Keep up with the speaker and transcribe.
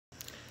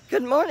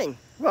Good morning.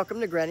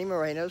 Welcome to Granny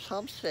Moreno's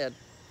homestead.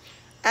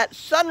 At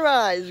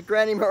sunrise,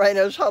 Granny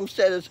Moreno's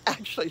homestead is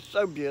actually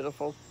so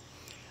beautiful.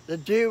 The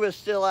dew is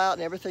still out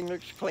and everything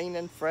looks clean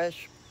and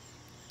fresh.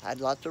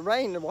 Had lots of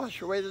rain to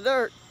wash away the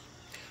dirt.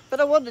 But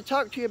I wanted to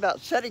talk to you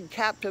about setting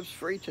captives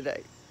free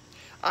today.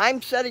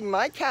 I'm setting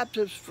my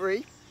captives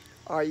free.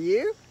 Are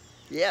you?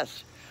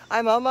 Yes.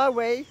 I'm on my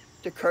way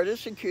to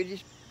Curtis and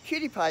Cutie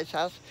Pie's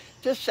house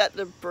to set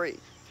them free.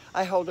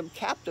 I hold them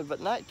captive at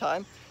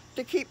nighttime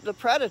to keep the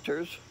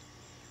predators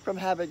from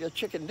having a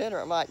chicken dinner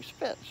at my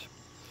expense.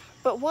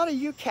 But what are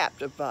you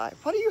captive by?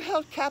 What are you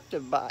held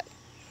captive by?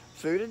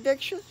 Food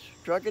addictions?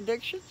 Drug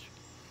addictions?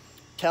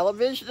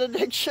 Television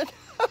addiction?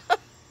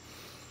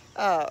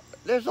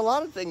 There's a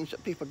lot of things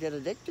that people get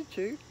addicted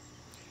to.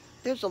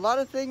 There's a lot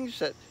of things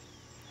that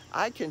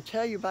I can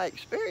tell you by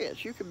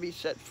experience you can be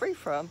set free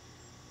from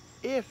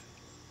if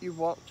you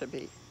want to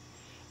be.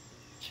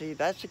 See,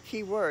 that's a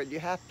key word.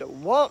 You have to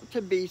want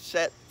to be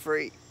set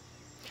free.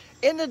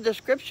 In the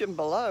description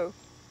below,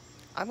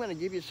 I'm going to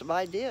give you some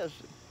ideas,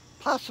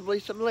 possibly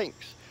some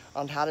links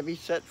on how to be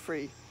set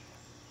free,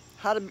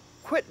 how to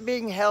quit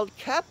being held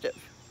captive.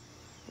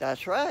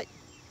 That's right.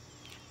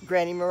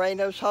 Granny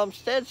Moreno's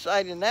homestead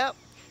signing out.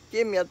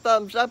 Give me a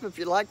thumbs up if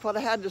you like what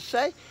I had to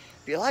say.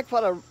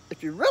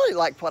 If you really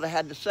like what I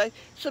had to say,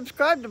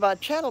 subscribe to my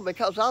channel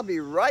because I'll be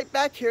right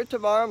back here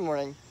tomorrow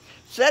morning,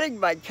 setting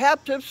my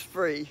captives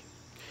free.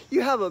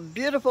 You have a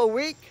beautiful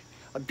week,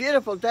 a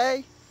beautiful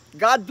day.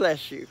 God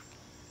bless you.